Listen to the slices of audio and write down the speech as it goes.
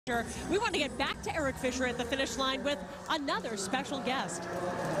We want to get back to Eric Fisher at the finish line with another special guest.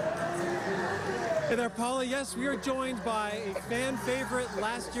 Hey there, Paula. Yes, we are joined by a fan favorite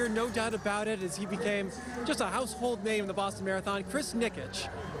last year, no doubt about it, as he became just a household name in the Boston Marathon, Chris Nikic,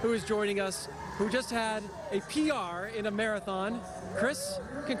 who is joining us, who just had a PR in a marathon. Chris,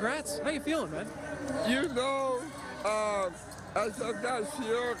 congrats. How you feeling, man? You know, as of last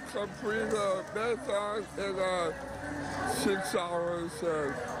year, completed a marathon in 6 hours,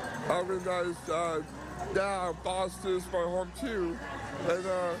 and I realized that now Boston is my home too, and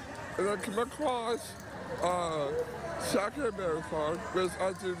I came across second marathon, which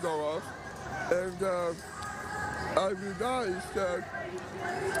I didn't know of, and I realized that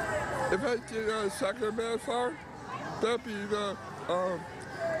if I did a second marathon, that'd be the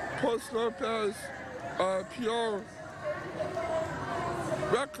personal best PR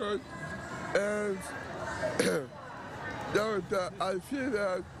record, and now that I feel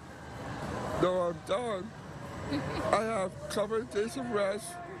that though I'm done, I have a couple of days of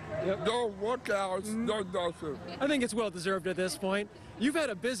rest, no workouts, no nothing. I think it's well deserved at this point. You've had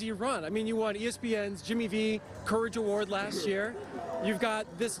a busy run. I mean, you won ESPN's Jimmy V Courage Award last year. You've got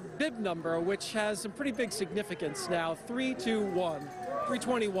this bib number, which has some pretty big significance now,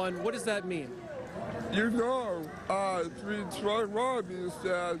 321. What does that mean? You know, 321 means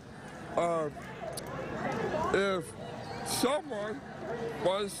that if someone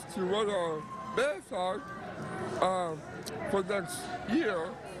wants to run a marathon for next year,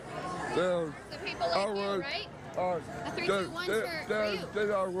 then so people like I would, right? A 321 for you.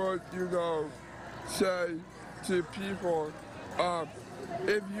 Then I would, you know, say to people,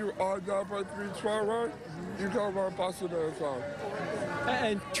 if you are number 321, you can run Boston Marathon.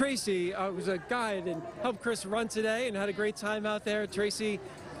 And Tracy was a guide and helped Chris run today and had a great time out there. Tracy,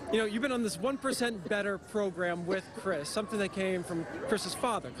 you know, you've been on this 1% Better program with Chris, something that came from Chris's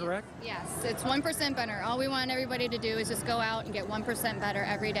father, correct? Yes, it's 1% better. All we want everybody to do is just go out and get 1% better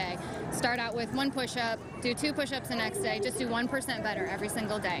every day. Start out with 1 push-up, do 2 push-ups the next day, just do 1% better every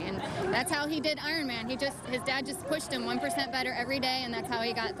single day. And that's how he did Ironman. His dad just pushed him 1% better every day, and that's how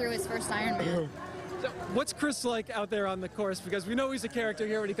he got through his first Ironman. So what's Chris like out there on the course? Because we know he's a character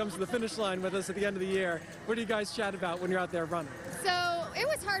here when he comes to the finish line with us at the end of the year. What do you guys chat about when you're out there running? So it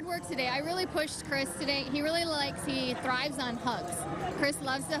was hard work today. I really pushed Chris today. He thrives on hugs. Chris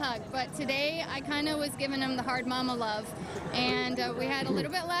loves to hug, but today I kind of was giving him the hard mama love, and we had a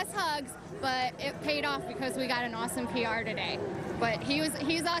little bit less hugs, but it paid off because we got an awesome PR today. But he was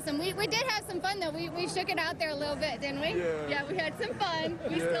awesome. We did have some fun though. We shook it out there a little bit, didn't we? Yeah, we had some fun.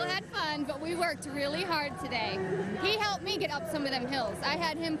 We still had fun, but we worked really hard today. He helped me get up some of them hills. I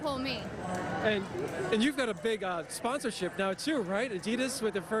had him pull me. And you've got a big sponsorship now too, right? Adidas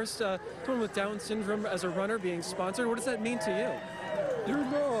with the first someone with Down syndrome as a runner being sponsored. What does that mean to you? You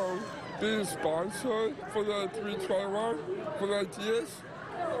know, being sponsored for the 321, for the Adidas,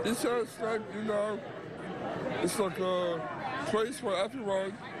 it's just like, you know, it's like a place for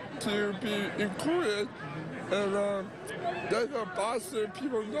everyone to be included, and let the Boston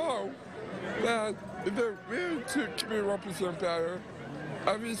people know that if they're willing to keep me 1% better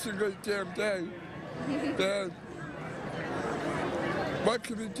every single damn day, then what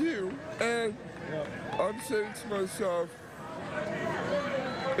can we do? And I'm saying to myself,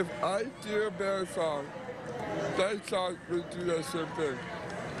 if I do a marathon, that shot would do that same thing.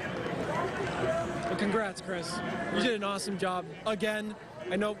 Well, congrats, Chris. You did an awesome job again.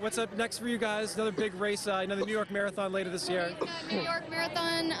 I know what's up next for you guys. Another big race, another New York Marathon later this year. New York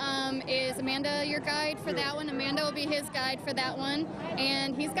Marathon is Amanda your guide for that one. Amanda will be his guide for that one.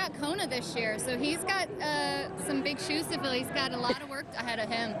 And he's got Kona this year, so he's got some big shoes to fill. He's got a lot of work ahead of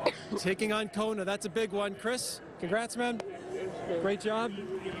him. Taking on Kona, that's a big one. Chris, congrats, man. Great job.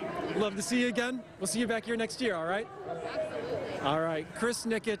 Love to see you again. We'll see you back here next year, all right? Absolutely. All right, Chris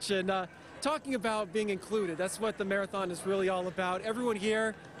Nikic, and talking about being included, that's what the marathon is really all about. Everyone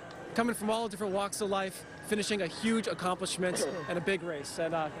here coming from all different walks of life, finishing a huge accomplishment and a big race.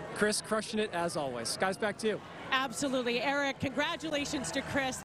 And Chris crushing it as always. Guys, back to you. Absolutely. Eric, congratulations to Chris.